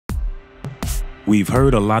We've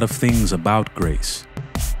heard a lot of things about grace.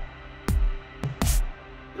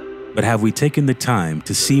 But have we taken the time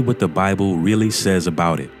to see what the Bible really says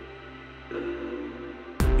about it?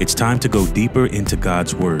 It's time to go deeper into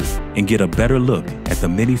God's Word and get a better look at the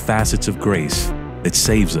many facets of grace that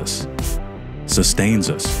saves us, sustains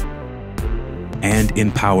us, and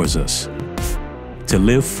empowers us to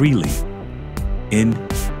live freely in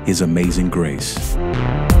His amazing grace.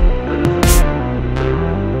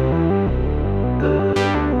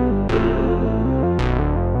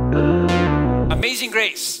 Amazing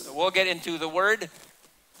grace. We'll get into the word.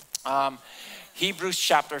 Hebrews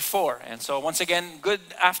chapter 4. And so once again, good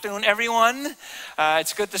afternoon, everyone.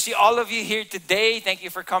 It's good to see all of you here today. Thank you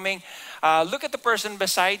for coming. Look at the person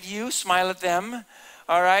beside you. Smile at them.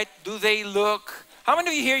 All right. Do they look... How many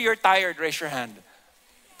of you here, you're tired? Raise your hand.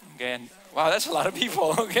 Again. Wow, that's a lot of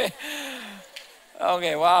people. Okay.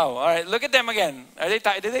 Okay, wow. All right. Look at them again. Are they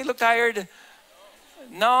tired? Do they look tired?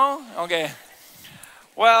 No? Okay.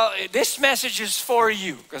 Well, this message is for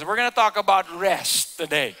you because we're going to talk about rest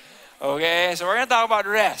today. Okay, so we're going to talk about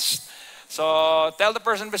rest. So tell the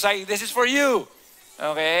person beside you, this is for you.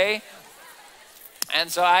 Okay,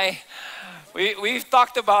 and so we've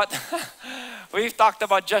talked about we've talked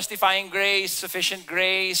about justifying grace, sufficient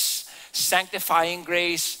grace, sanctifying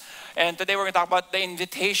grace, and today we're going to talk about the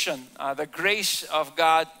invitation, the grace of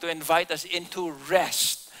God to invite us into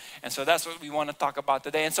rest. And so that's what we want to talk about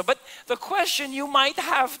today. And so, but the question you might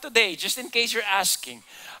have today, just in case you're asking,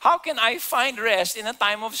 how can I find rest in a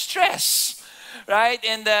time of stress? Right?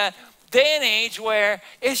 In the day and age where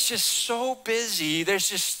it's just so busy, there's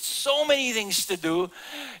just so many things to do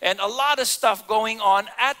and a lot of stuff going on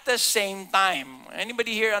at the same time.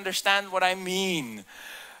 Anybody here understand what I mean?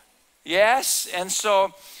 Yes? And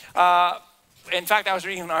so, in fact, I was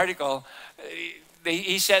reading an article.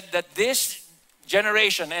 He said that this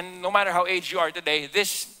generation, and no matter how aged you are today,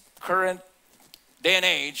 this current day and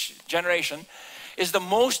age generation is the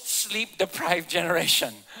most sleep-deprived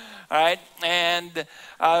generation. All right, and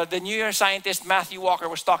the New York scientist Matthew Walker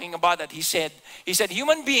was talking about that. He said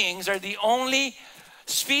human beings are the only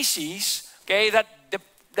species, okay,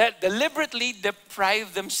 that deliberately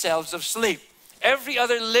deprive themselves of sleep. Every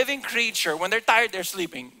other living creature, when they're tired, they're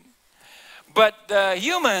sleeping. But the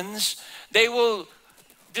humans, they will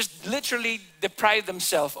just literally deprive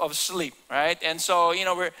themselves of sleep, right? And so, you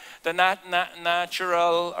know, we're the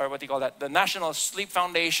natural, or what do you call that? The National Sleep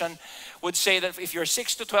Foundation would say that if you're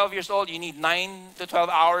 6 to 12 years old, you need 9 to 12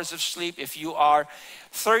 hours of sleep. If you are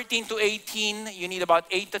 13 to 18, you need about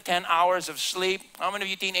 8 to 10 hours of sleep. How many of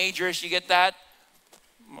you teenagers, you get that?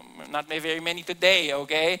 Not very many today,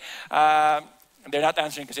 okay? They're not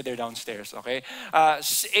answering because they're downstairs, okay?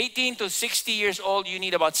 18 to 60 years old, you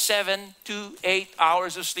need about 7 to 8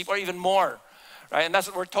 hours of sleep or even more, right? And that's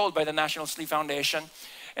what we're told by the National Sleep Foundation.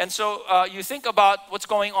 And so you think about what's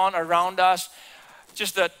going on around us,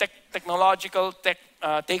 just the technological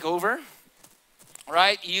takeover,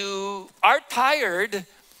 right? You are tired,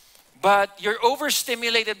 but you're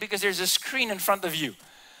overstimulated because there's a screen in front of you.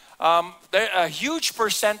 A huge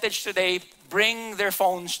percentage today bring their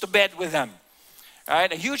phones to bed with them.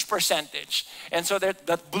 Right, a huge percentage, and so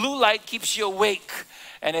that blue light keeps you awake,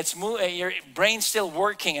 and your brain's still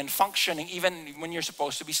working and functioning even when you're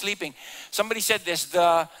supposed to be sleeping. Somebody said this: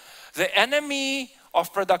 the enemy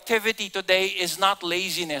of productivity today is not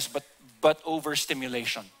laziness, but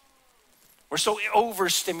overstimulation. We're so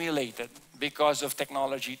overstimulated because of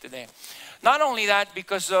technology today. Not only that,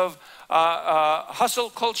 because of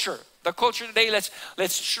hustle culture. The culture today,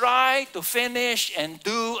 let's try to finish and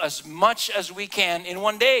do as much as we can in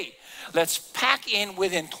one day. Let's pack in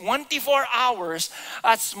within 24 hours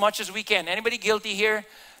as much as we can. Anybody guilty here?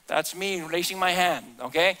 That's me raising my hand,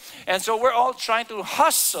 okay? And so we're all trying to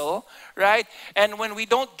hustle, right? And when we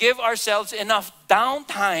don't give ourselves enough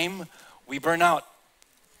downtime, we burn out.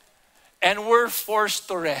 And we're forced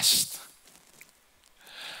to rest.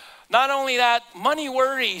 Not only that, money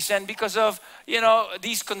worries, and because of, you know,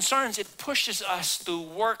 these concerns, it pushes us to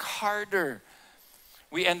work harder.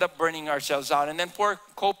 We end up burning ourselves out. And then poor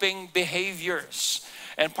coping behaviors.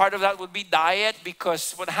 And part of that would be diet,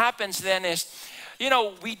 because what happens then is, you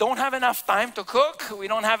know, we don't have enough time to cook. We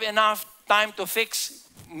don't have enough time to fix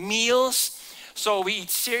meals. So we eat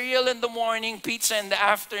cereal in the morning, pizza in the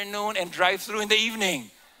afternoon, and drive through in the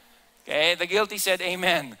evening. Okay, the guilty said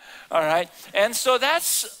amen. All right, and so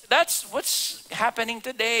that's what's happening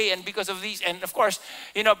today. And because of these, and of course,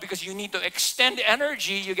 you know, because you need to extend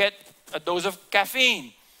energy, you get a dose of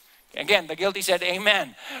caffeine. Again, the guilty said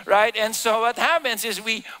amen, right? And so what happens is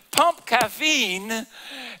we pump caffeine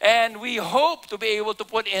and we hope to be able to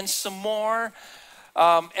put in some more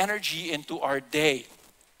energy into our day.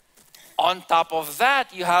 On top of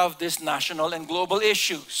that, you have this national and global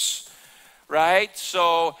issues, right?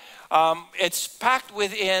 So it's packed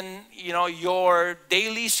within, your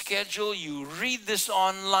daily schedule. You read this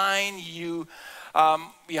online. You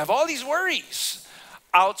have all these worries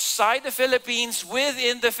outside the Philippines,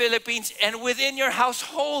 within the Philippines, and within your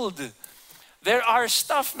household. There are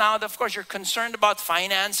stuff now that, of course, you're concerned about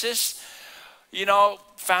finances.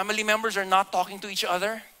 Family members are not talking to each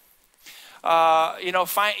other. You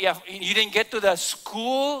didn't get to the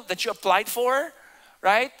school that you applied for,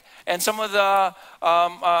 right? And some of the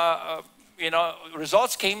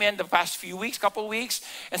results came in the past few weeks, couple weeks.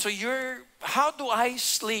 And so how do I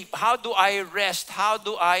sleep? How do I rest? How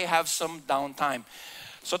do I have some downtime?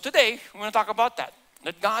 So today, we're going to talk about that.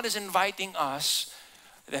 That God is inviting us,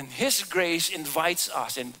 and His grace invites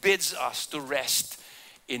us and bids us to rest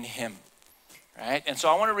in Him. Right? And so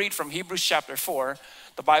I want to read from Hebrews chapter 4.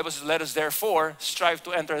 The Bible says, let us therefore strive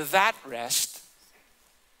to enter that rest,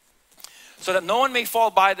 so that no one may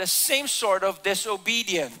fall by the same sort of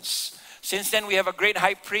disobedience. Since then we have a great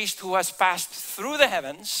high priest who has passed through the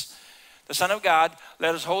heavens, the Son of God.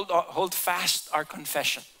 Let us hold fast our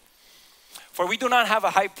confession. For we do not have a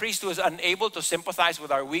high priest who is unable to sympathize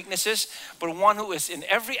with our weaknesses, but one who is in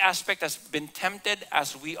every aspect has been tempted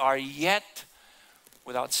as we are, yet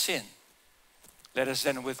without sin. Let us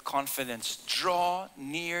then with confidence draw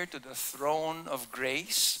near to the throne of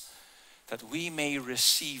grace, that we may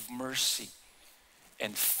receive mercy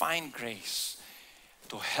and find grace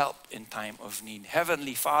to help in time of need.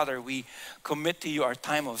 Heavenly Father, we commit to you our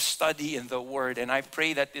time of study in the Word, and I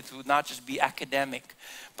pray that it would not just be academic,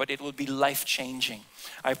 but it will be life-changing.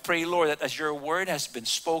 I pray, Lord, that as your Word has been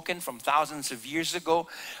spoken from thousands of years ago,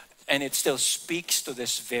 and it still speaks to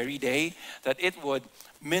this very day, that it would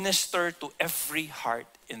minister to every heart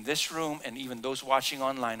in this room, and even those watching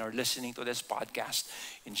online or listening to this podcast.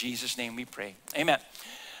 In Jesus' name we pray. Amen.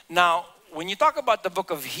 Now, when you talk about the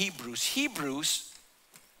book of Hebrews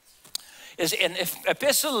is an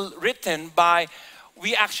epistle written by,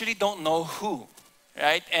 we actually don't know who,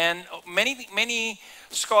 right? And many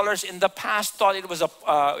scholars in the past thought it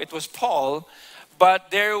was Paul,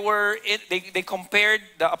 but they compared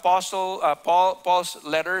the apostle Paul's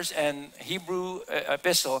letters and Hebrew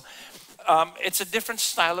epistle. It's a different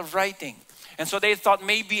style of writing. And so they thought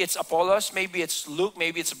maybe it's Apollos, maybe it's Luke,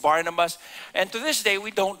 maybe it's Barnabas. And to this day,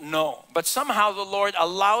 we don't know. But somehow the Lord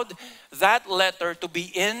allowed that letter to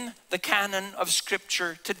be in the canon of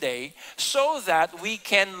Scripture today, so that we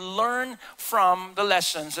can learn from the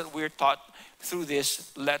lessons that we're taught through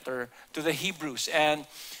this letter to the Hebrews. And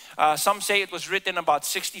some say it was written about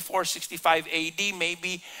 64, 65 AD,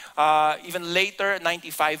 maybe even later,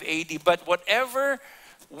 95 AD. But whenever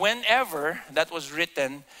that was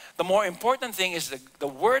written, the more important thing is the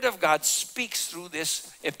Word of God speaks through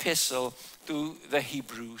this epistle to the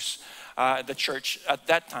Hebrews, the church at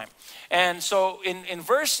that time. And so in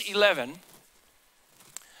verse 11,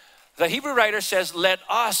 the Hebrew writer says, let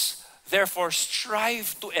us therefore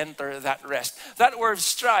strive to enter that rest. That word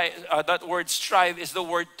strive is the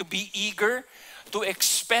word to be eager, to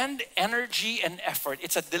expend energy and effort.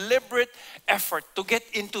 It's a deliberate effort to get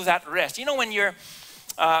into that rest. You know, when you're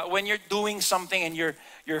doing something and you're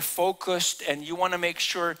focused and you want to make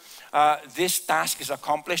sure this task is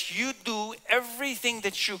accomplished, you do everything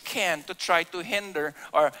that you can to try to hinder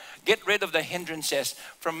or get rid of the hindrances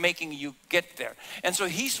from making you get there. And so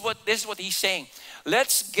this is what he's saying.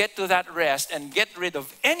 Let's get to that rest and get rid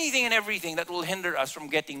of anything and everything that will hinder us from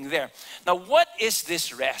getting there. Now, what is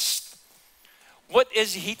this rest? What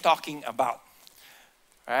is he talking about?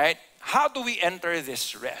 All right? How do we enter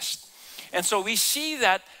this rest? And so we see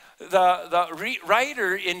that the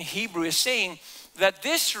writer in Hebrew is saying that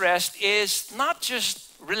this rest is not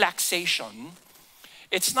just relaxation.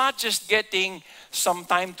 It's not just getting some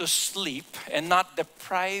time to sleep and not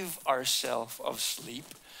deprive ourselves of sleep,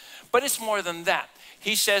 but it's more than that.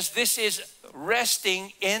 He says this is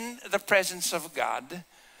resting in the presence of God,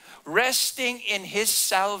 resting in His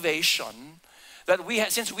salvation, that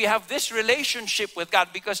since we have this relationship with God,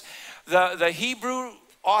 because the Hebrew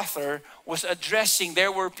author was addressing,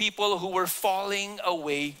 there were people who were falling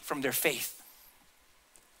away from their faith.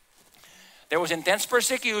 There was intense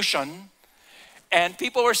persecution, and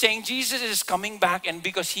people were saying Jesus is coming back, and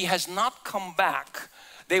because He has not come back,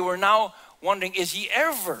 they were now wondering, is He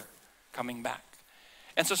ever coming back?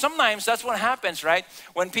 And so sometimes that's what happens, right?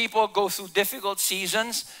 When people go through difficult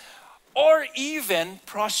seasons or even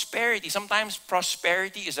prosperity. Sometimes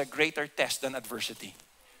prosperity is a greater test than adversity.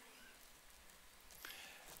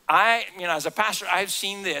 As a pastor, I've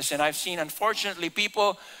seen this, and I've seen, unfortunately,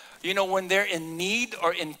 people You know, when they're in need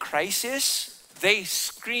or in crisis, they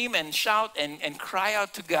scream and shout and cry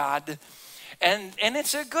out to God. And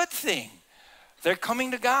it's a good thing. They're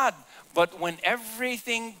coming to God. But when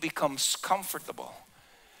everything becomes comfortable,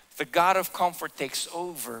 the God of comfort takes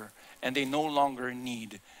over and they no longer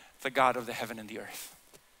need the God of the heaven and the earth.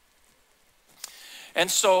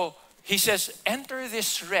 And so he says, enter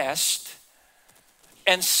this rest,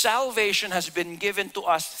 and salvation has been given to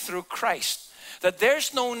us through Christ. That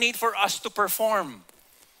there's no need for us to perform,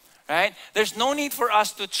 right? There's no need for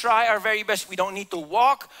us to try our very best. We don't need to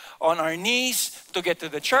walk on our knees to get to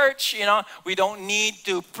the church, you know. We don't need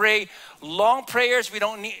to pray long prayers. We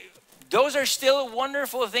don't need, those are still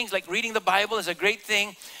wonderful things. Like reading the Bible is a great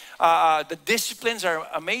thing. The disciplines are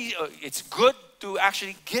amazing. It's good to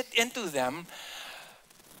actually get into them.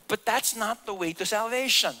 But that's not the way to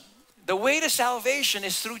salvation. The way to salvation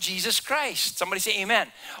is through Jesus Christ. Somebody say amen.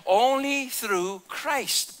 Only through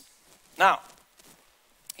Christ. Now,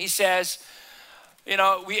 he says, you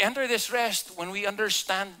know, we enter this rest when we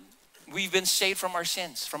understand we've been saved from our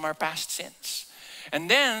sins, from our past sins. And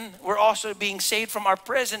then we're also being saved from our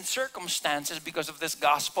present circumstances because of this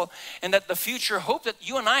gospel, and that the future hope that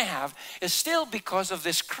you and I have is still because of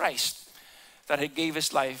this Christ that He gave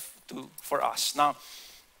His life for us. Now,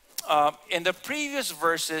 in the previous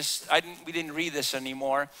verses, we didn't read this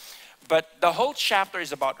anymore, but the whole chapter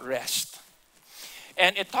is about rest.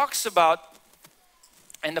 And it talks about,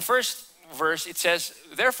 in the first verse, it says,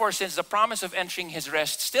 therefore, since the promise of entering His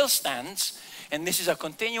rest still stands, and this is a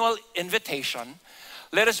continual invitation,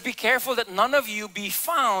 let us be careful that none of you be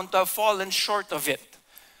found to have fallen short of it.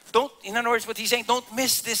 In other words, what he's saying, don't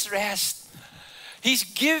miss this rest. He's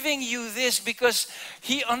giving you this because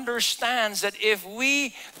He understands that if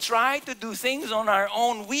we try to do things on our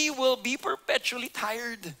own, we will be perpetually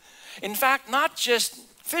tired. In fact, not just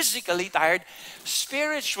physically tired,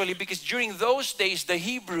 spiritually, because during those days, the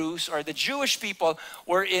Hebrews or the Jewish people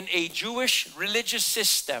were in a Jewish religious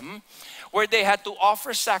system where they had to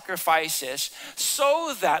offer sacrifices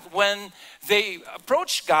so that when they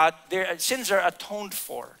approach God, their sins are atoned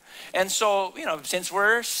for. And so, you know, since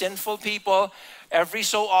we're sinful people, every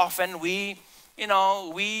so often we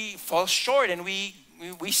fall short and we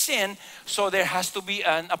sin. So there has to be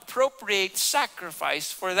an appropriate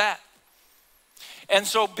sacrifice for that. And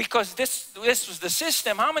so because this was the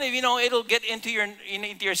system, how many of you know it'll get into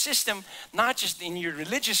your system, not just in your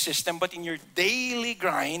religious system, but in your daily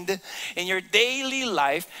grind, in your daily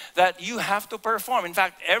life, that you have to perform. In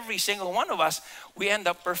fact, every single one of us, we end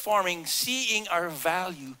up performing, seeing our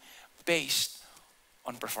value based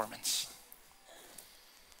on performance.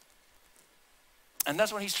 And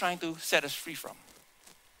that's what He's trying to set us free from.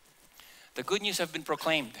 The good news have been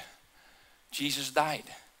proclaimed. Jesus died,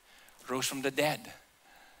 rose from the dead.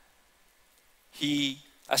 He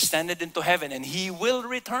ascended into heaven and He will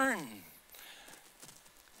return.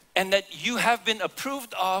 And that you have been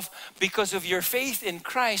approved of because of your faith in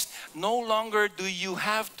Christ. No longer do you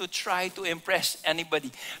have to try to impress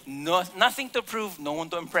anybody. Nothing to prove, no one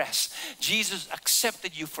to impress. Jesus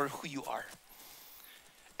accepted you for who you are.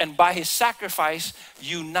 And by His sacrifice,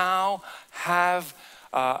 you now have,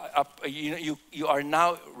 you are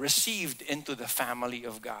now received into the family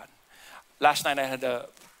of God. Last night I had a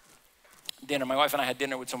dinner. My wife and I had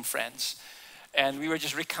dinner with some friends. And we were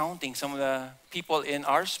just recounting some of the people in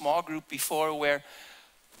our small group before, where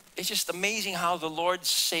it's just amazing how the Lord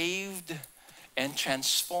saved and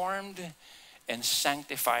transformed and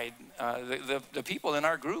sanctified the people in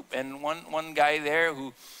our group. And one guy there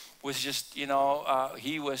who was just, he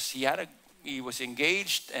was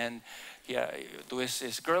engaged and to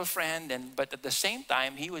his girlfriend, but at the same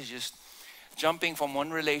time he was just jumping from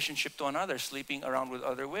one relationship to another, sleeping around with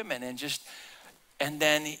other women, and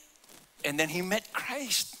then he met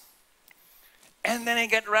Christ, and then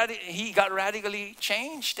he got radically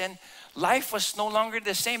changed, and life was no longer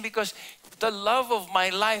the same, because the love of my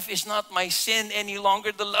life is not my sin any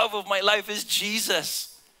longer. The love of my life is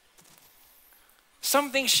Jesus.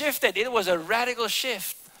 Something shifted. It was a radical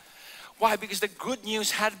shift. Why? Because the good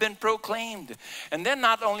news had been proclaimed. And then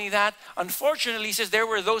not only that, unfortunately, he says there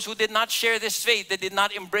were those who did not share this faith. They did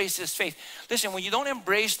not embrace this faith. Listen, when you don't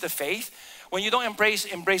embrace the faith, when you don't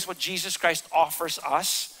embrace what Jesus Christ offers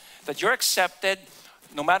us, that you're accepted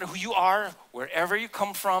no matter who you are, wherever you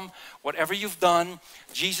come from, whatever you've done,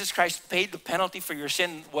 Jesus Christ paid the penalty for your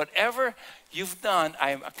sin. Whatever you've done,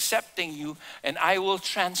 I am accepting you, and I will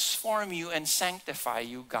transform you and sanctify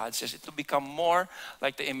you, God says, to become more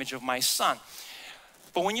like the image of my Son.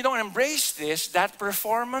 But when you don't embrace this, that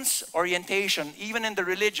performance orientation, even in the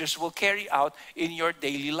religious, will carry out in your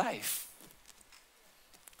daily life.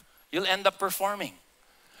 You'll end up performing.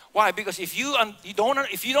 Why? Because if you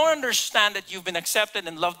don't understand that you've been accepted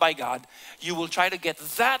and loved by God, you will try to get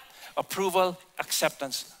that approval,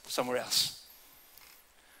 acceptance somewhere else.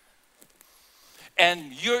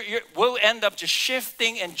 And we'll end up just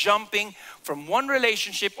shifting and jumping from one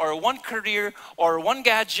relationship or one career or one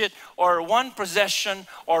gadget or one possession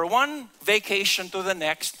or one vacation to the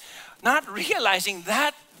next, not realizing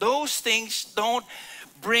that those things don't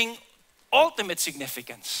bring ultimate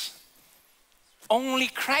significance. Only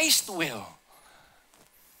Christ will.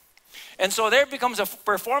 And so there becomes a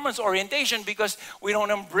performance orientation because we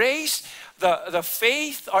don't embrace the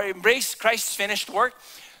faith or embrace Christ's finished work.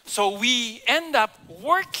 So we end up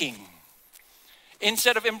working.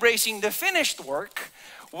 Instead of embracing the finished work,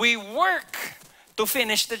 we work to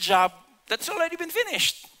finish the job that's already been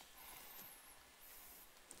finished.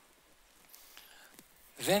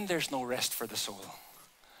 Then there's no rest for the soul.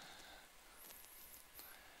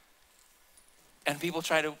 And people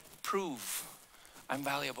try to prove I'm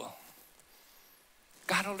valuable.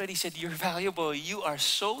 God already said, you're valuable. You are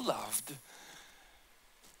so loved.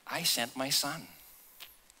 I sent my son.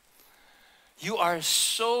 You are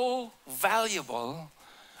so valuable.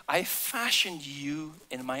 I fashioned you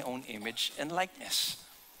in my own image and likeness.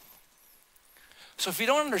 So if you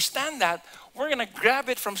don't understand that, we're going to grab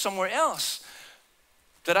it from somewhere else.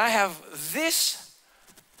 That I have this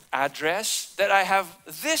address, that I have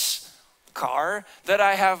this car, that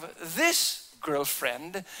I have this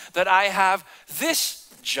girlfriend, that I have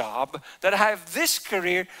this job, that I have this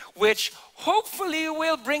career, which hopefully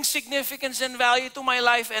will bring significance and value to my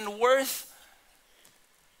life and worth.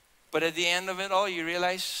 But at the end of it all, you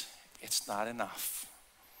realize it's not enough.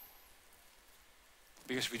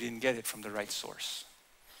 Because we didn't get it from the right source.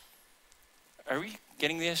 Are we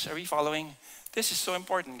getting this? Are we following? This is so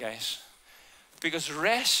important, guys. Because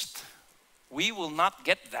rest, we will not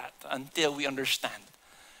get that until we understand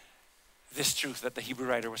this truth that the Hebrew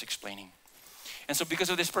writer was explaining. And so because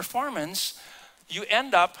of this performance, you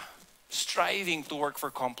end up striving to work for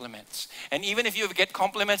compliments. And even if you get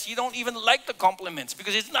compliments, you don't even like the compliments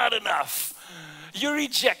because it's not enough. You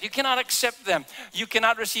reject, you cannot accept them. You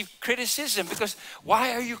cannot receive criticism because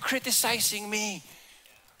why are you criticizing me?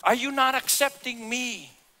 Are you not accepting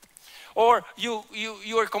me? Or you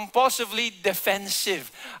are compulsively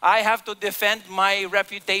defensive. I have to defend my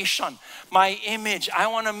reputation, my image. I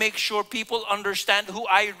want to make sure people understand who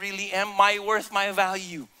I really am, my worth, my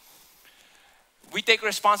value. We take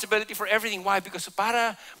responsibility for everything. Why? Because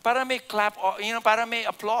para may clap, para may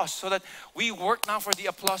applause, so that we work now for the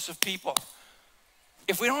applause of people.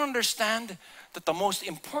 If we don't understand that the most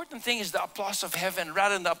important thing is the applause of heaven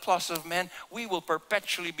rather than the applause of men, we will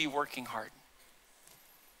perpetually be working hard.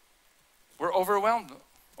 We're overwhelmed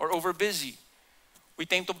or over busy. We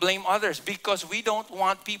tend to blame others because we don't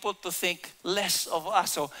want people to think less of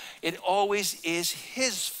us. So it always is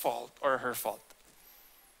his fault or her fault.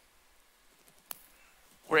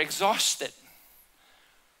 We're exhausted.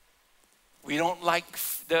 We don't like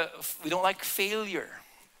failure.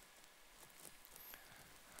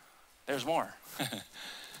 There's more.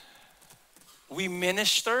 We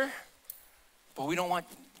minister, but we don't want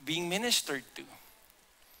being ministered to.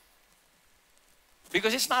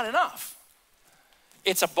 Because it's not enough.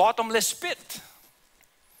 It's a bottomless pit.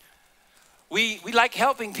 We like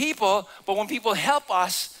helping people, but when people help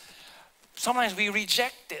us, sometimes we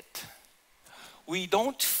reject it. We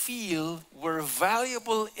don't feel we're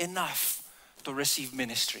valuable enough to receive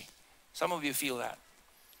ministry. Some of you feel that.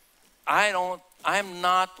 I'm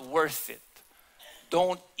not worth it.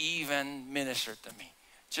 Don't even minister to me.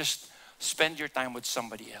 Just spend your time with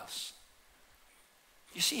somebody else.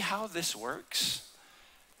 You see how this works?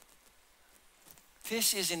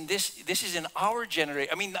 This is in our generation.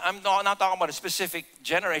 I mean, I'm not talking about a specific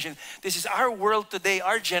generation. This is our world today,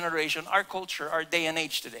 our generation, our culture, our day and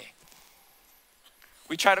age today.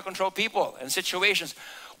 We try to control people and situations.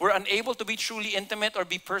 We're unable to be truly intimate or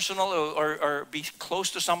be personal or be close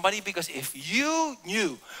to somebody because if you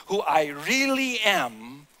knew who I really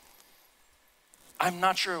am, I'm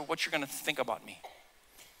not sure what you're going to think about me.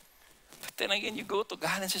 But then again, you go to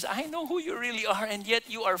God and says, I know who you really are, and yet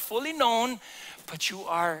you are fully known, but you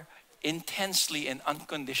are intensely and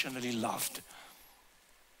unconditionally loved.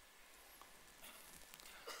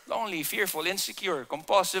 Lonely, fearful, insecure,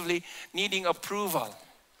 compulsively needing approval.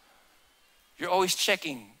 You're always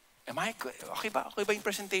checking, am I good? Okay ba yung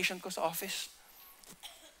presentation ko sa office?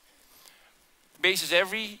 Bases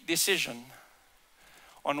every decision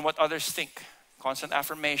on what others think. Constant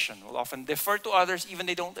affirmation. Will often defer to others even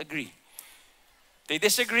they don't agree. They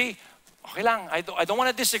disagree, okay lang. I don't want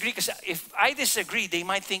to disagree because if I disagree, they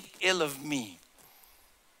might think ill of me.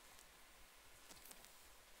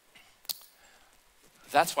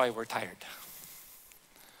 That's why we're tired.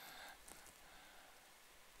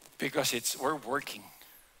 Because we're working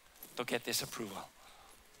to get this approval.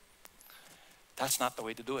 That's not the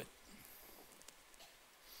way to do it.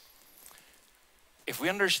 If we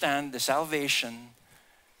understand the salvation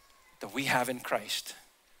that we have in Christ,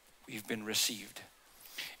 we've been received.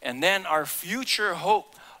 And then our future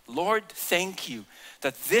hope, Lord, thank you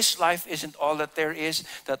that this life isn't all that there is,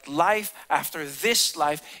 that life after this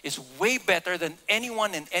life is way better than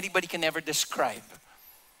anyone and anybody can ever describe.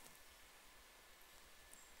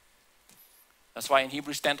 That's why in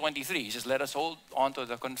Hebrews 10:23, he says, let us hold on to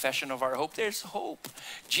the confession of our hope. There's hope.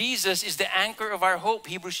 Jesus is the anchor of our hope.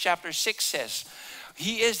 Hebrews chapter 6 says,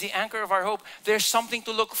 he is the anchor of our hope. There's something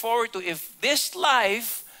to look forward to. If this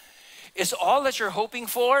life is all that you're hoping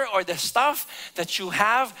for, or the stuff that you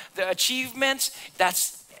have, the achievements,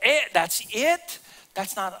 that's it.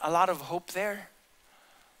 That's not a lot of hope there.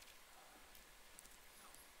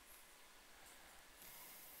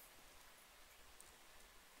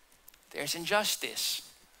 There's injustice.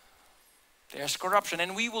 There's corruption.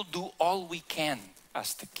 And we will do all we can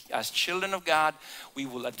as children of God. We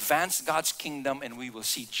will advance God's kingdom and we will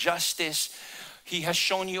see justice. He has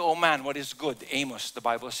shown you, oh man, what is good. Amos, the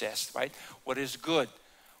Bible says, right? What is good?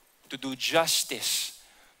 To do justice,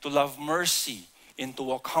 to love mercy, and to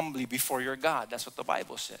walk humbly before your God. That's what the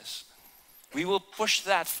Bible says. We will push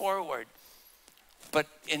that forward. But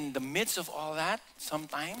in the midst of all that,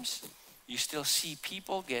 sometimes you still see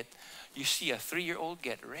people you see a 3-year-old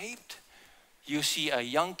get raped. You see a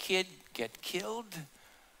young kid get killed.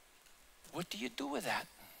 What do you do with that?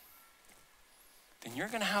 Then you're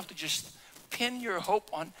going to have to just pin your hope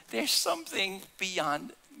on there's something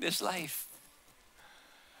beyond this life.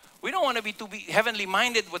 We don't want to be too heavenly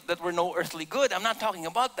minded that we're no earthly good. I'm not talking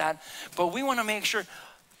about that. But we want to make sure,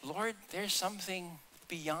 Lord, there's something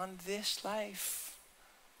beyond this life.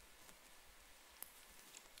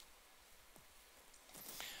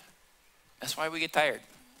 That's why we get tired.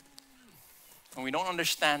 When we don't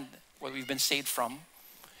understand what we've been saved from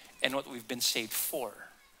and what we've been saved for,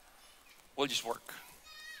 we'll just work.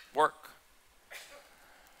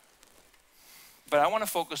 But I want to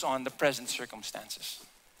focus on the present circumstances.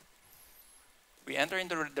 We enter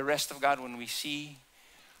into the rest of God when we see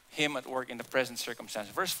Him at work in the present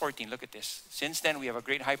circumstances. Verse 14, look at this. Since then we have a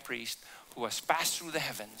great high priest who has passed through the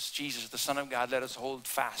heavens, Jesus, the Son of God. Let us hold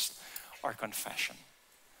fast our confession.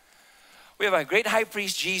 We have a great high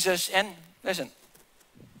priest, Jesus, and listen,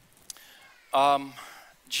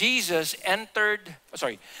 Jesus entered,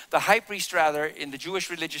 the high priest rather, in the Jewish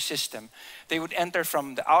religious system, they would enter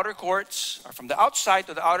from the outer courts, or from the outside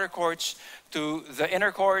to the outer courts, to the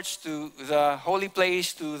inner courts, to the holy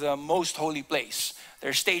place, to the most holy place. There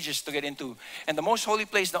are stages to get into. And the most holy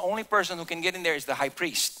place, the only person who can get in there is the high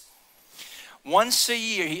priest. Once a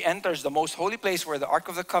year, he enters the most holy place where the Ark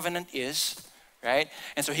of the Covenant is. Right?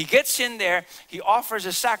 And so he gets in there, he offers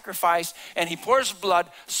a sacrifice, and he pours blood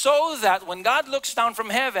so that when God looks down from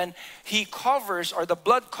heaven, he covers, or the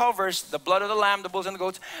blood covers, the blood of the lamb, the bulls and the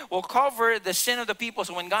goats, will cover the sin of the people.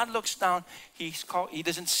 So when God looks down, he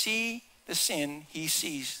doesn't see the sin, he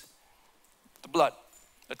sees the blood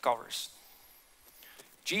that covers.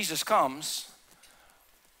 Jesus comes,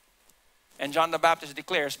 and John the Baptist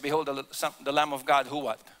declares, behold the Lamb of God who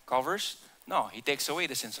what? Covers? No, he takes away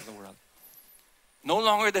the sins of the world. No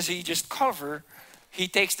longer does he just cover, he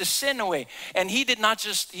takes the sin away. And he did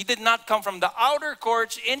not come from the outer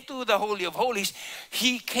courts into the Holy of Holies.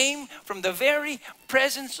 He came from the very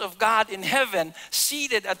presence of God in heaven,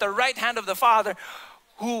 seated at the right hand of the Father,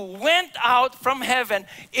 who went out from heaven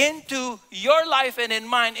into your life and in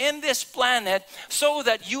mine, in this planet, so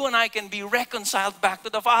that you and I can be reconciled back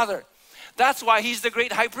to the Father. That's why he's the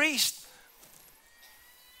great high priest.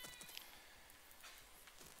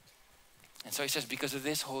 And so he says, because of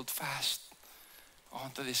this, hold fast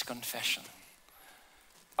onto this confession.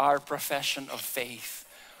 Our profession of faith.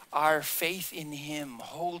 Our faith in Him.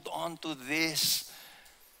 Hold on to this.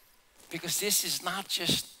 Because this is not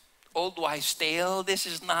just old wives' tale. This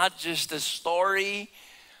is not just a story.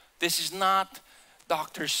 This is not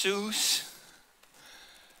Dr. Seuss.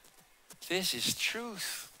 This is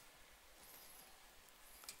truth.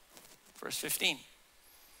 Verse 15.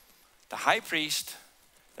 The high priest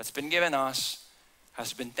that's been given us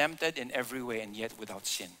has been tempted in every way and yet without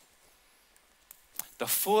sin. The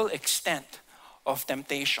full extent of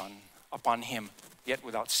temptation upon him, yet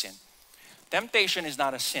without sin. Temptation is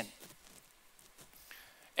not a sin.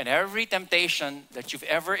 And every temptation that you've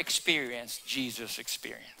ever experienced, Jesus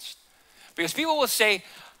experienced. Because people will say,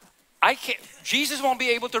 Jesus won't be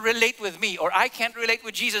able to relate with me, or I can't relate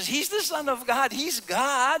with Jesus. He's the Son of God. He's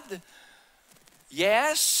God.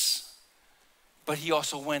 Yes, but he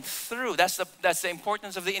also went through. That's the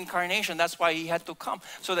importance of the incarnation. That's why he had to come,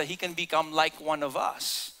 so that he can become like one of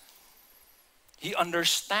us. He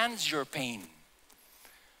understands your pain.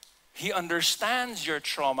 He understands your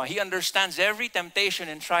trauma. He understands every temptation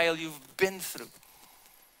and trial you've been through.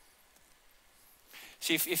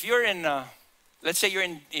 See, if you're in, let's say you're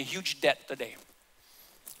in a huge debt today.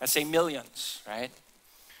 Let's say millions, right?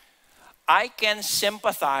 I can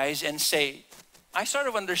sympathize and say, I sort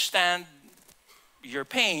of understand your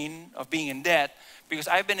pain of being in debt, because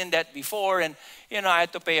I've been in debt before, and I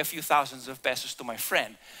had to pay a few thousands of pesos to my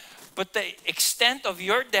friend. But the extent of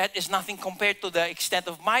your debt is nothing compared to the extent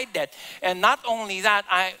of my debt. And not only that,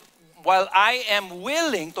 while I am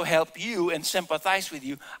willing to help you and sympathize with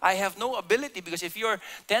you, I have no ability, because if you're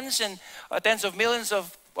tens of millions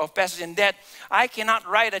of pesos in debt, I cannot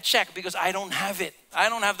write a check because I don't have it. I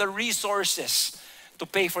don't have the resources to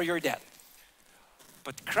pay for your debt.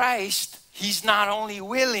 But Christ, he's not only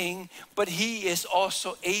willing, but he is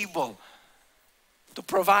also able to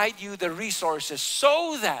provide you the resources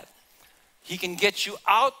so that he can get you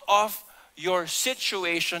out of your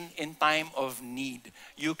situation in time of need.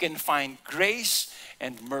 You can find grace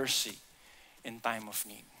and mercy in time of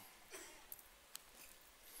need.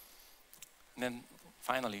 And then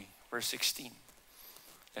finally, verse 16.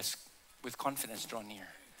 Let's with confidence draw near.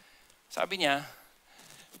 Sabi niya,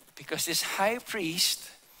 because this high priest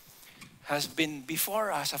has been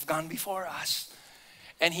before us, have gone before us,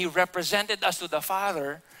 and he represented us to the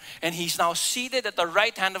Father, and he's now seated at the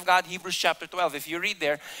right hand of God. Hebrews chapter 12, if you read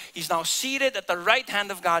there, he's now seated at the right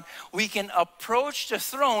hand of God. We can approach the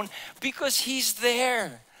throne because he's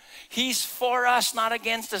there. He's for us, not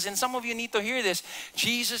against us. And some of you need to hear this.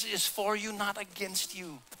 Jesus is for you, not against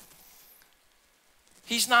you.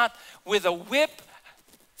 He's not with a whip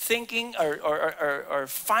thinking or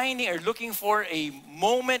finding or looking for a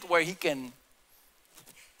moment where he can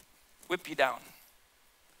whip you down.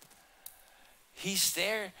 He's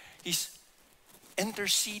there. He's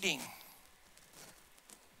interceding.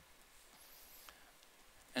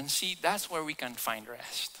 And see, that's where we can find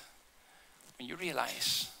rest. When you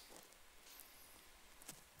realize,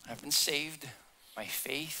 I've been saved. My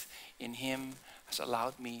faith in him has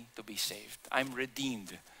allowed me to be saved. I'm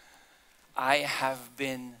redeemed. I've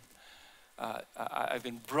been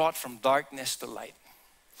brought from darkness to light.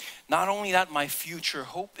 Not only that, my future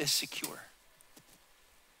hope is secure.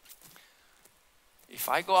 If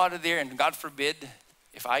I go out of there and God forbid,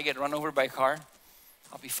 if I get run over by a car,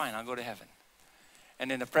 I'll be fine. I'll go to heaven.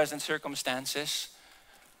 And in the present circumstances,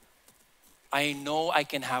 I know I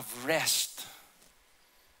can have rest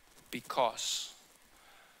because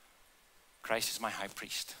Christ is my high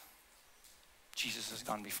priest. Jesus has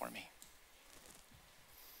gone before me.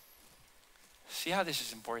 See how this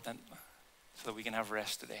is important so that we can have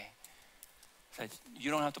rest today. That you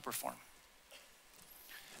don't have to perform.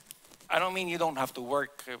 I don't mean you don't have to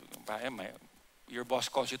work. Your boss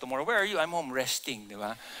calls you tomorrow. Where are you? I'm home resting, di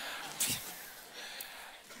ba?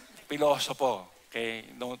 Piloso po. Okay,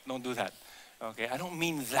 don't do that. Okay, I don't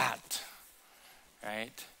mean that,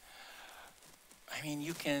 right? I mean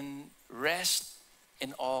you can rest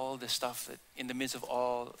in all the stuff that, in the midst of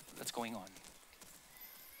all that's going on.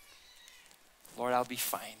 Lord, I'll be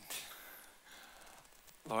fine.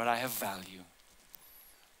 Lord, I have value.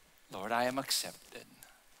 Lord, I am accepted.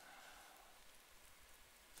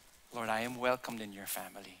 Lord, I am welcomed in your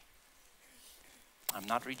family. I'm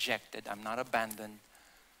not rejected. I'm not abandoned.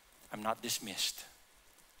 I'm not dismissed.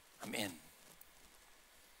 I'm in.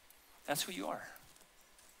 That's who you are.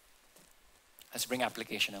 Let's bring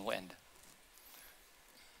application and we'll end.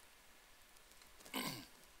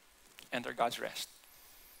 Enter God's rest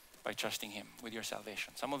by trusting him with your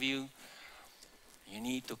salvation. Some of you, you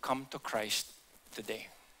need to come to Christ today.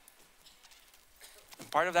 And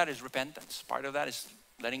part of that is repentance. Part of that is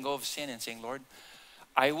letting go of sin and saying, Lord,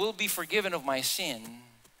 I will be forgiven of my sin.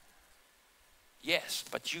 Yes,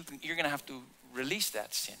 but you're going to have to release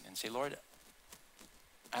that sin and say, Lord,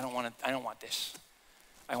 I don't want this.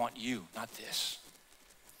 I want you, not this.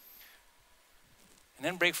 And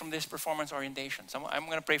then break from this performance orientation. I'm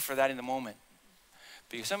going to pray for that in a moment.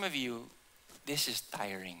 Because some of you, this is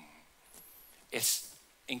tiring. It's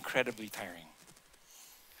incredibly tiring.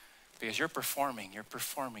 Because you're performing.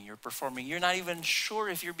 You're not even sure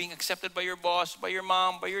if you're being accepted by your boss, by your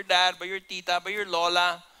mom, by your dad, by your tita, by your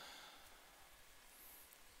lola.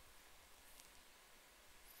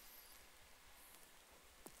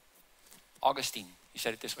 Augustine, he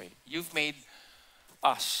said it this way: you've made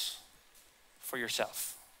us for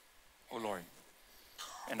yourself, O Lord.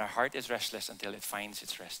 And our heart is restless until it finds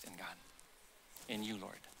its rest in God, in you,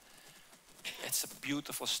 Lord. It's a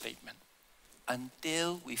beautiful statement.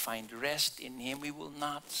 Until we find rest in Him, we will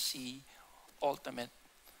not see ultimate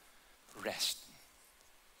rest.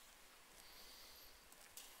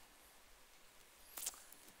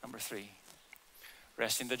 Number 3,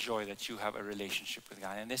 rest in the joy that you have a relationship with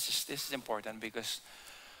God. And this is important because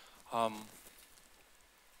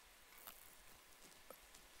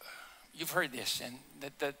you've heard this, and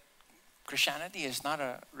that Christianity is not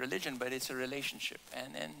a religion, but it's a relationship.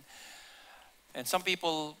 And some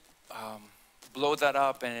people blow that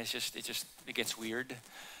up, and it gets weird.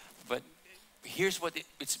 But here's what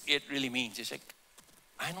it really means. It's like,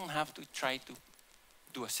 I don't have to try to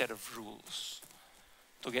do a set of rules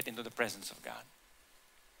to get into the presence of God.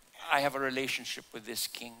 I have a relationship with this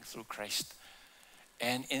King through Christ.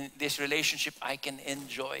 And in this relationship, I can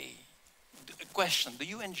enjoy. Question, do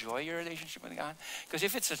you enjoy your relationship with God? Because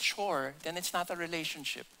if it's a chore, then it's not a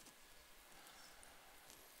relationship.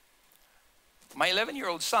 My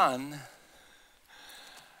 11-year-old son,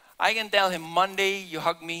 I can tell him, Monday, you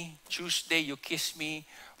hug me. Tuesday, you kiss me.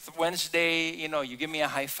 Wednesday, you give me a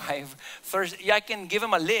high five. Thursday, I can give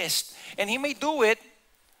him a list. And he may do it.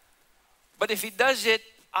 But if he does it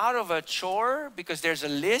out of a chore, because there's a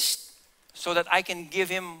list, so that I can give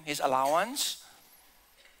him his allowance,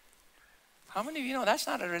 how many of you know that's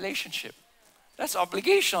not a relationship? That's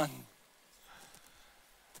obligation.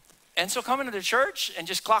 And so coming to the church and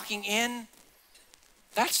just clocking in,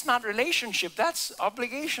 that's not relationship, that's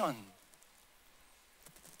obligation.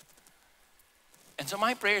 And so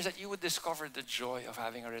my prayer is that you would discover the joy of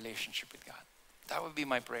having a relationship with God. That would be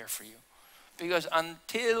my prayer for you. Because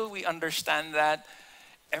until we understand that,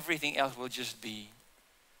 everything else will just be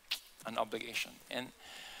an obligation. And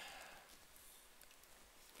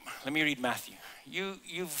let me read Matthew.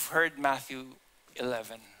 You've heard Matthew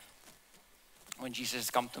 11. When Jesus says,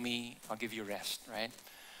 come to me, I'll give you rest, right?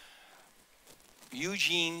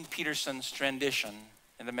 Eugene Peterson's rendition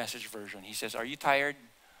in the Message version, he says, are you tired,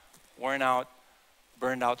 worn out,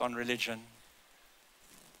 burned out on religion?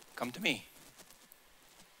 Come to me.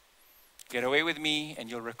 Get away with me and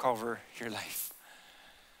you'll recover your life.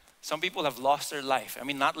 Some people have lost their life. I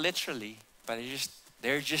mean, not literally, but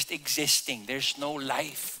they're just existing. There's no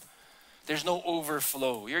life. There's no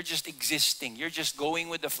overflow. You're just existing. You're just going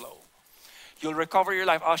with the flow. You'll recover your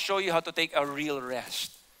life. I'll show you how to take a real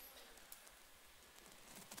rest.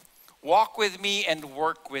 Walk with me and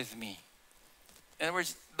work with me. In other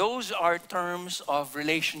words, those are terms of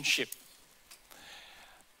relationship.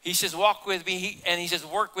 He says, walk with me, and he says,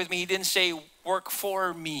 work with me. He didn't say, work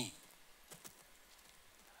for me.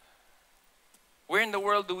 Where in the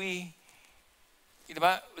world do we,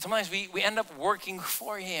 sometimes we end up working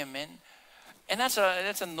for Him. And that's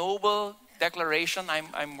a noble declaration.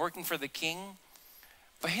 I'm working for the King.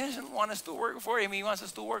 But He doesn't want us to work for Him. He wants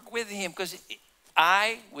us to work with Him. Because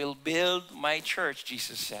I will build my church,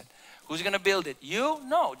 Jesus said. Who's going to build it? You?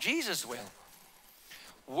 No, Jesus will.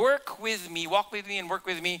 Work with me, walk with me and work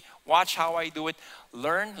with me. Watch how I do it.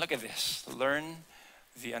 Learn, look at this. Learn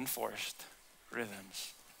the unforced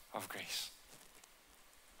rhythms of grace.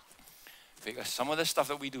 Because some of the stuff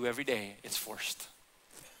that we do every day, it's forced.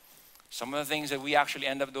 Some of the things that we actually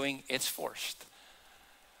end up doing, it's forced.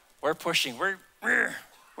 We're pushing,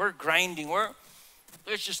 we're grinding,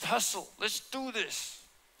 let's just hustle, let's do this.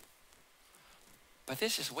 But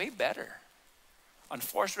this is way better.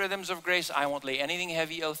 Unforced rhythms of grace, I won't lay anything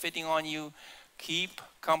heavy, ill-fitting on you. Keep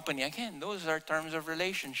company. Again, those are terms of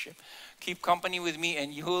relationship. Keep company with me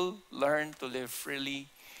and you'll learn to live freely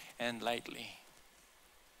and lightly.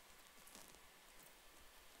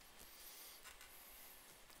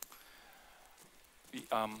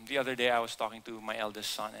 The other day I was talking to my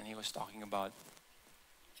eldest son, and he was talking about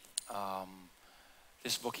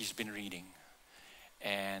this book he's been reading.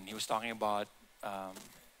 And he was talking about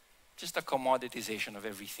just the commoditization of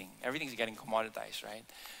everything. Everything's getting commoditized, right?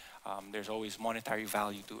 There's always monetary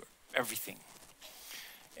value to everything.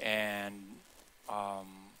 And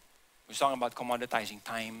he was talking about commoditizing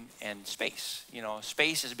time and space.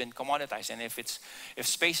 Space has been commoditized, and if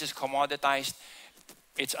space is commoditized,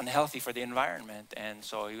 it's unhealthy for the environment. And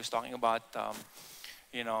so he was talking about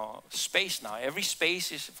space now. Every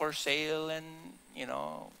space is for sale, and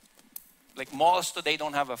like malls today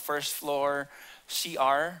don't have a first floor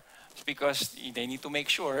CR. It's because they need to make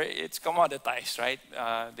sure it's commoditized, right?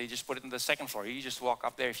 They just put it on the second floor. You just walk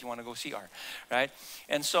up there if you want to go CR, right?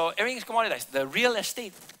 And so everything is commoditized. The real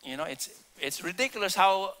estate, it's ridiculous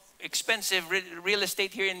how expensive real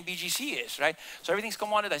estate here in BGC is, right? So everything's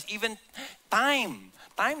commoditized. Even time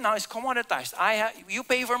now is commoditized. You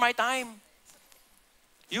pay for my time.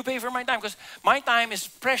 You pay for my time because my time is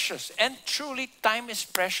precious. And truly, time is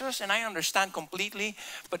precious, and I understand completely.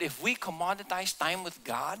 But if we commoditize time with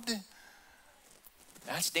God,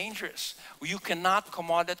 that's dangerous. You cannot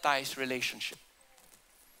commoditize relationship.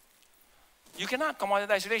 You cannot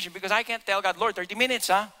commoditize relationship because I can't tell God, Lord, 30 minutes,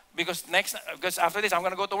 huh? Because after this, I'm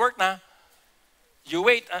going to go to work now. You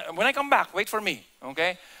wait. When I come back, wait for me,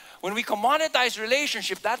 okay? When we commoditize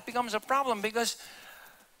relationship, that becomes a problem because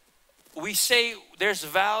we say there's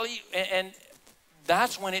value, and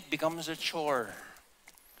that's when it becomes a chore.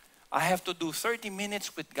 I have to do 30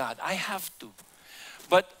 minutes with God. I have to.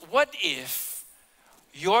 But what if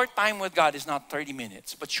your time with God is not 30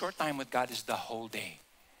 minutes, but your time with God is the whole day?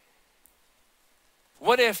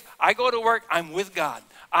 What if I go to work, I'm with God.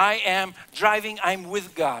 I am driving, I'm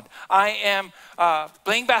with God. I am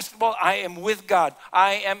playing basketball, I am with God.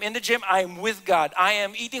 I am in the gym, I am with God. I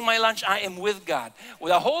am eating my lunch, I am with God.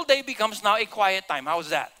 Well, the whole day becomes now a quiet time. How's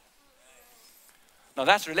that? Now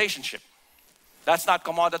that's relationship. That's not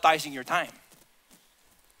commoditizing your time.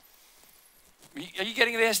 Are you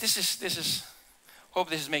getting this? This is. Hope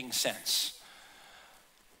this is making sense.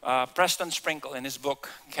 Preston Sprinkle in his book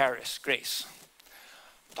Grace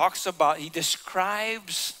talks about, he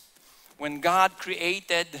describes when God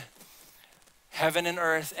created heaven and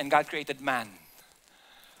earth and God created man.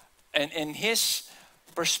 And in his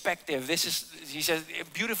perspective, he says,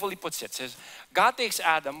 it beautifully puts it, says, God takes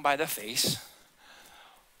Adam by the face,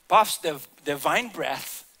 puffs the divine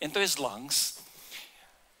breath into his lungs.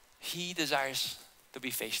 He desires to be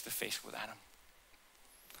face to face with Adam.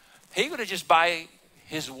 He could have just by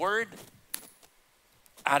his word,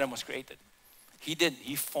 Adam was created. He did.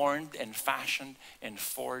 He formed and fashioned and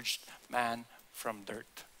forged man from dirt.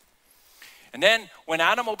 And then when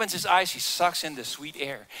Adam opens his eyes, he sucks in the sweet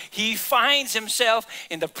air. He finds himself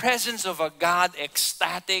in the presence of a God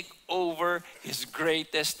ecstatic over his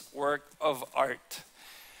greatest work of art.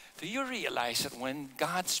 Do you realize that when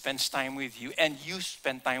God spends time with you and you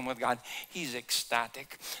spend time with God, he's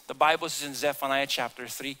ecstatic? The Bible says in Zephaniah chapter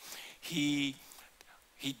 3, he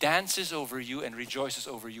dances over you and rejoices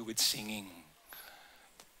over you with singing.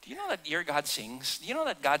 Do you know that your God sings? Do you know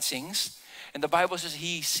that God sings? And the Bible says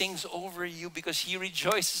he sings over you because he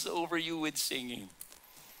rejoices over you with singing.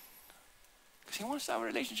 Because he wants to have a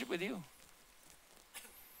relationship with you.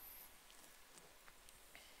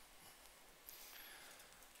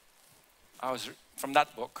 From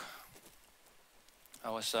that book,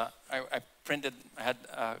 I had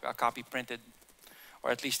a copy printed, or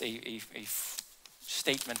at least a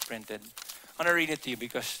statement printed. I'm gonna read it to you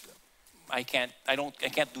because I can't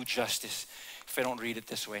do justice if I don't read it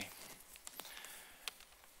this way.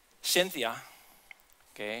 Cynthia,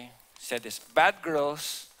 said this: bad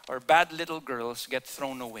girls or bad little girls get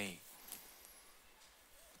thrown away.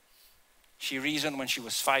 She reasoned when she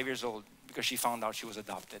was 5 years old because she found out she was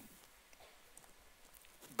adopted.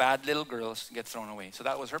 Bad little girls get thrown away. So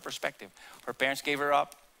that was her perspective. Her parents gave her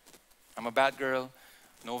up. I'm a bad girl,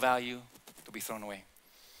 no value, to be thrown away.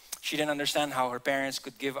 She didn't understand how her parents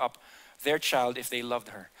could give up their child if they loved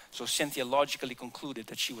her. So Cynthia logically concluded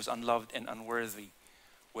that she was unloved and unworthy,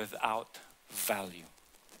 without value.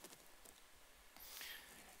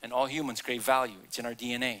 And all humans crave value. It's in our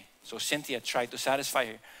DNA. So Cynthia tried to satisfy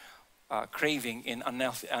her craving in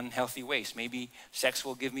unhealthy ways. Maybe sex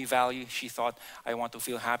will give me value. She thought, I want to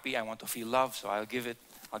feel happy, I want to feel loved, so I'll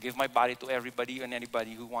give my body to everybody and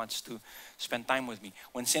anybody who wants to spend time with me.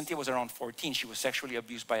 When Cynthia was around 14, she was sexually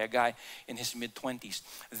abused by a guy in his mid-20s.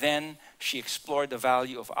 Then she explored the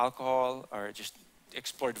value of alcohol, or just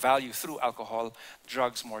explored value through alcohol,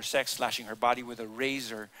 drugs, more sex, slashing her body with a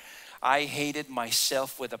razor. I hated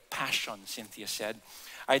myself with a passion, Cynthia said.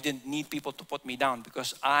 I didn't need people to put me down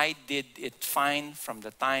because I did it fine from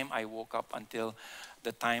the time I woke up until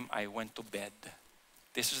the time I went to bed.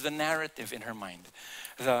 This is the narrative in her mind.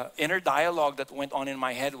 The inner dialogue that went on in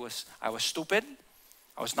my head was, I was stupid,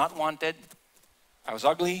 I was not wanted, I was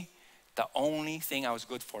ugly. The only thing I was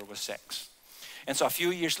good for was sex. And so a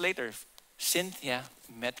few years later, Cynthia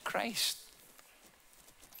met Christ.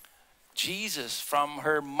 Jesus, from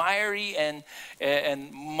her miry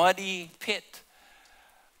and muddy pit,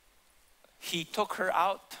 he took her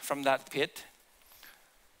out from that pit.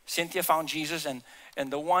 Cynthia found Jesus, and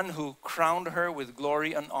the one who crowned her with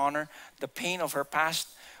glory and honor. The pain of her past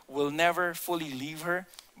will never fully leave her,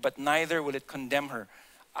 but neither will it condemn her.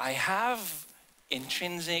 I have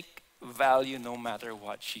intrinsic value no matter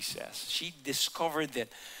what, she says. She discovered that.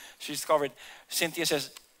 She discovered, Cynthia says,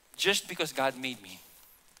 just because God made me,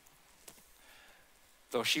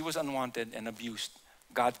 though she was unwanted and abused,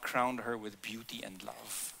 God crowned her with beauty and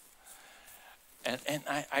love. And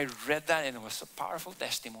I read that, and it was a powerful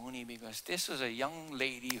testimony, because this was a young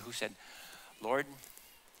lady who said, Lord,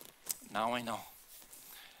 now I know.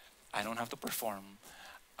 I don't have to perform.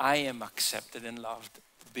 I am accepted and loved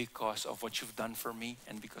because of what you've done for me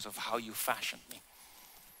and because of how you fashioned me.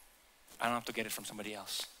 I don't have to get it from somebody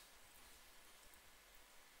else.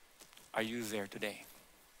 Are you there today?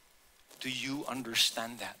 Do you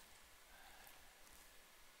understand that?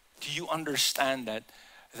 Do you understand that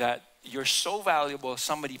you're so valuable,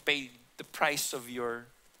 somebody paid the price of your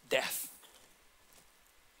death?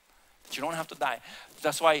 That you don't have to die.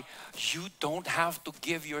 That's why you don't have to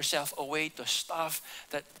give yourself away to stuff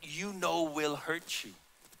that you know will hurt you.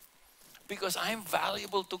 Because I'm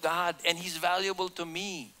valuable to God and He's valuable to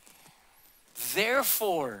me.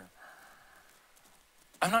 Therefore,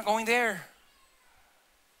 I'm not going there.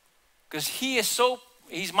 Because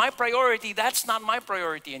He's my priority. That's not my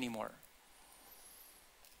priority anymore.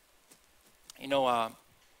 You know, let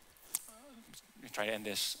me try to end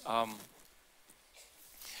this.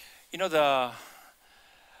 You know,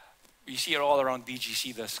 you see it all around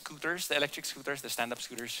BGC, the scooters, the electric scooters, the stand-up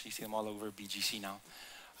scooters. You see them all over BGC now.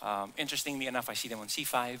 Interestingly enough, I see them on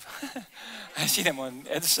C5. I see them on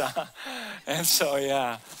EDSA. And so,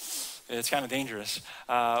 yeah, it's kind of dangerous.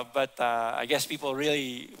 But I guess people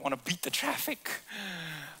really want to beat the traffic.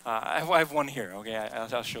 I have one here, okay?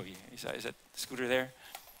 I'll show you. Is that scooter there?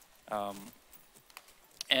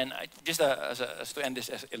 And just to end this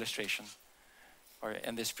illustration, or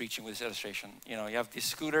end this preaching with this illustration, you know, you have this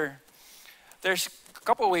scooter. There's a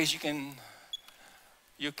couple of ways you can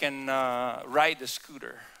ride the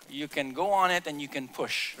scooter. You can go on it and you can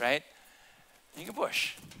push, right? You can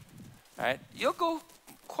push, right? You'll go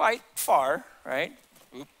quite far, right?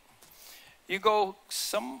 You go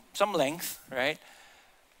some length, right?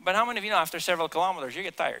 But how many of you know after several kilometers you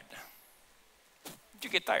get tired? You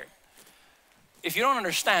get tired. If you don't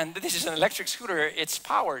understand that this is an electric scooter, it's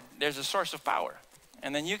powered. There's a source of power.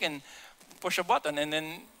 And then you can push a button and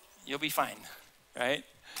then you'll be fine, right?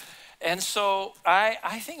 And so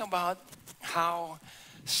I think about how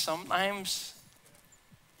sometimes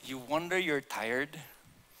you wonder you're tired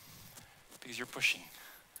because you're pushing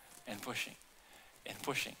and pushing and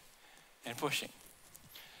pushing and pushing.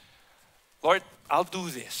 Lord, I'll do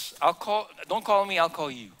this. Don't call me, I'll call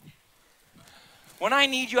you. When I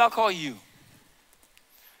need you, I'll call you.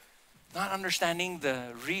 Not understanding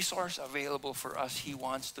the resource available for us, He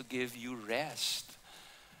wants to give you rest.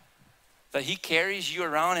 That He carries you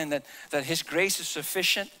around and that His grace is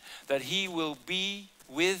sufficient, that He will be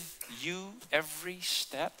with you every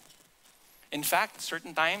step. In fact,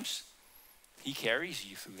 certain times, He carries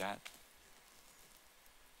you through that.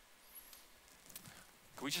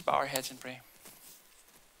 Can we just bow our heads and pray?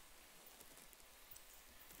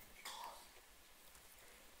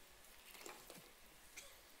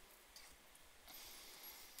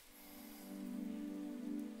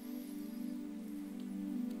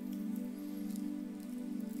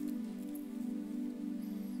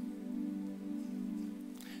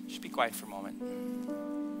 Just be quiet for a moment.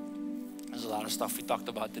 There's a lot of stuff we talked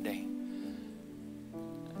about today.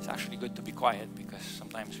 It's actually good to be quiet because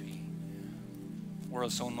sometimes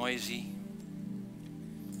world's so noisy.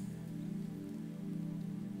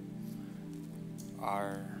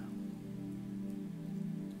 Our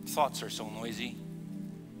thoughts are so noisy.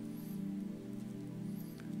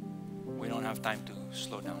 We don't have time to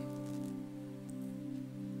slow down.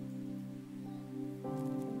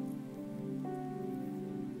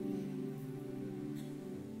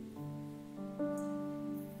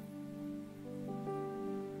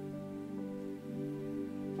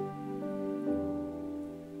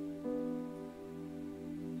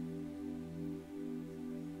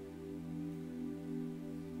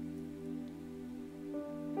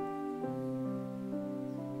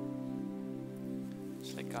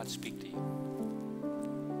 Let God speak to you.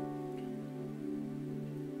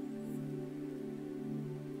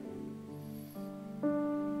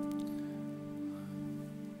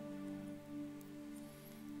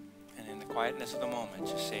 And in the quietness of the moment,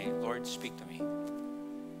 just say, Lord, speak to me.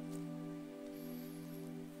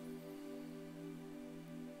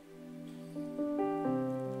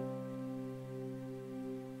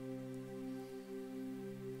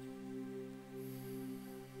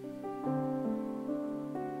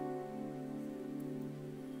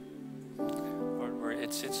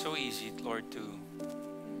 It's so easy, Lord,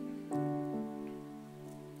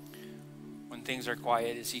 when things are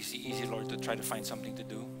quiet, it's easy, Lord, to try to find something to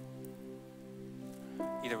do.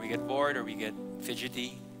 Either we get bored or we get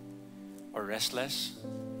fidgety or restless.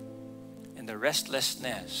 And the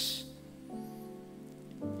restlessness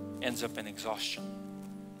ends up in exhaustion.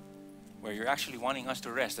 where you're actually wanting us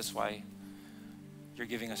to rest. That's why you're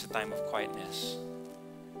giving us a time of quietness.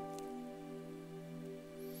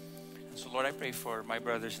 And so Lord, I pray for my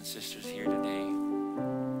brothers and sisters here today.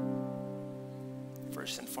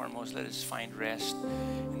 First and foremost, let us find rest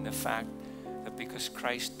in the fact that because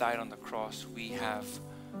Christ died on the cross, we have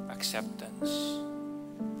acceptance.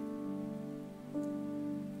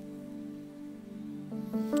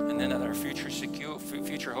 And then that our future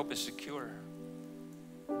hope is secure.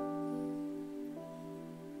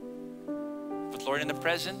 But Lord, in the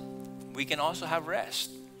present, we can also have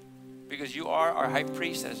rest because you are our high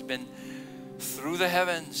priest that has been through the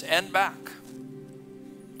heavens and back.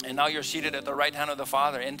 And now you're seated at the right hand of the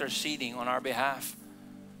Father, interceding on our behalf.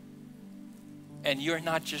 And you're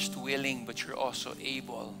not just willing, but you're also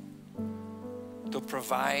able to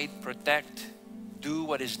provide, protect, do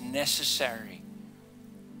what is necessary.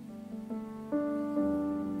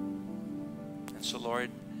 And so, Lord,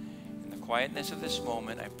 in the quietness of this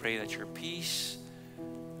moment, I pray that your peace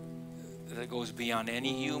that goes beyond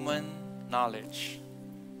any human knowledge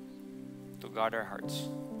to guard our hearts.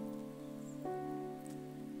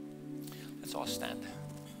 Let's all stand.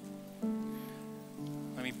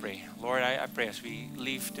 Let me pray. Lord, I pray as we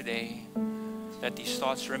leave today that these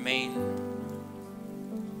thoughts remain.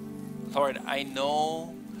 Lord, I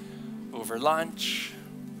know over lunch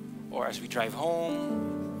or as we drive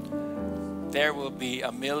home, there will be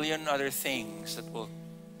a million other things that will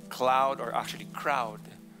cloud or actually crowd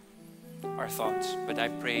our thoughts. But I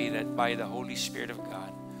pray that by the Holy Spirit of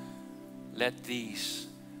God, let these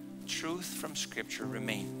truth from Scripture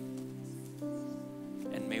remain.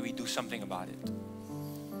 And may we do something about it.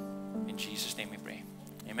 In Jesus' name we pray.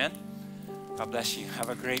 Amen. God bless you. Have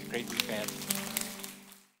a great, great weekend.